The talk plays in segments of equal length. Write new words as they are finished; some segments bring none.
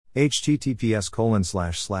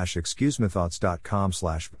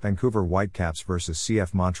https://excusemethots.com/Vancouver Whitecaps vs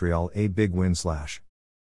CF Montreal a big win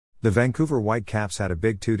 / The Vancouver Whitecaps had a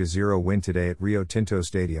big 2-0 win today at Rio Tinto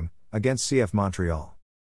Stadium, against CF Montreal.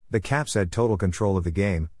 The Caps had total control of the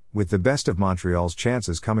game, with the best of Montreal's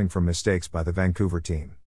chances coming from mistakes by the Vancouver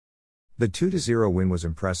team. The 2-0 win was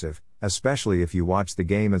impressive, especially if you watched the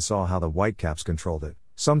game and saw how the Whitecaps controlled it.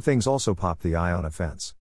 Some things also popped the eye on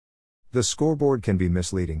offense. The scoreboard can be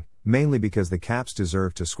misleading, mainly because the Caps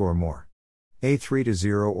deserve to score more. A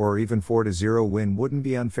 3-0 or even 4-0 win wouldn't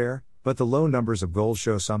be unfair, but the low numbers of goals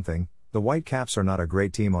show something. The Whitecaps are not a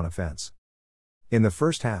great team on offense. In the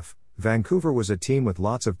first half, Vancouver was a team with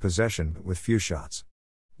lots of possession but with few shots.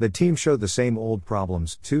 The team showed the same old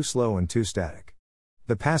problems, too slow and too static.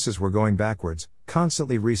 The passes were going backwards,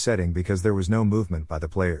 constantly resetting because there was no movement by the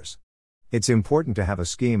players. It's important to have a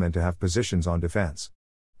scheme and to have positions on defense.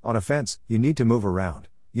 On offense, you need to move around,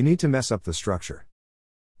 you need to mess up the structure.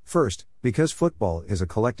 First, because football is a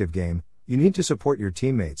collective game, you need to support your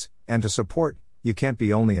teammates, and to support, you can't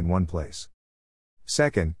be only in one place.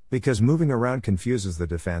 Second, because moving around confuses the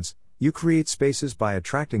defense, you create spaces by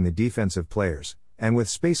attracting the defensive players, and with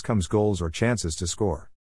space comes goals or chances to score.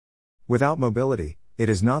 Without mobility, it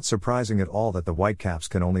is not surprising at all that the Whitecaps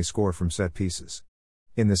can only score from set pieces.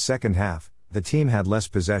 In the second half, the team had less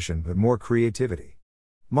possession but more creativity.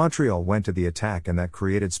 Montreal went to the attack and that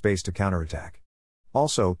created space to counterattack.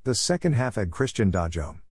 Also, the second half had Christian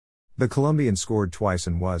Dajome. The Colombian scored twice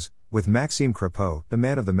and was, with Maxime Crepeau, the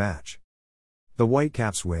man of the match. The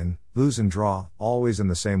Whitecaps win, lose and draw, always in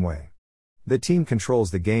the same way. The team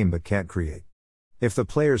controls the game but can't create. If the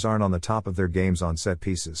players aren't on the top of their games on set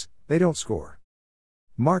pieces, they don't score.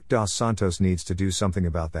 Marc dos Santos needs to do something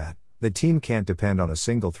about that. The team can't depend on a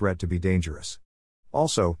single threat to be dangerous.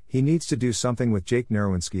 Also, he needs to do something with Jake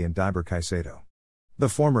Nerwinski and Diber Caicedo. The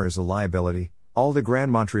former is a liability. All the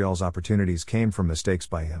Grand Montreal's opportunities came from mistakes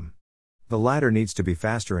by him. The latter needs to be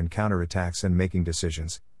faster in counterattacks and making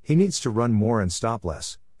decisions. He needs to run more and stop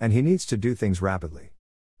less, and he needs to do things rapidly.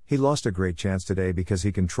 He lost a great chance today because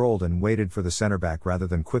he controlled and waited for the center back rather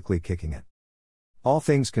than quickly kicking it. All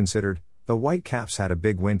things considered, the Whitecaps had a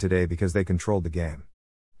big win today because they controlled the game.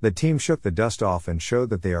 The team shook the dust off and showed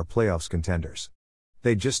that they are playoffs contenders.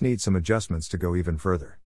 They just need some adjustments to go even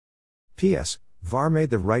further. P.S. VAR made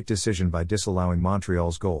the right decision by disallowing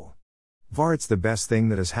Montreal's goal. VAR, it's the best thing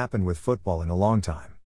that has happened with football in a long time.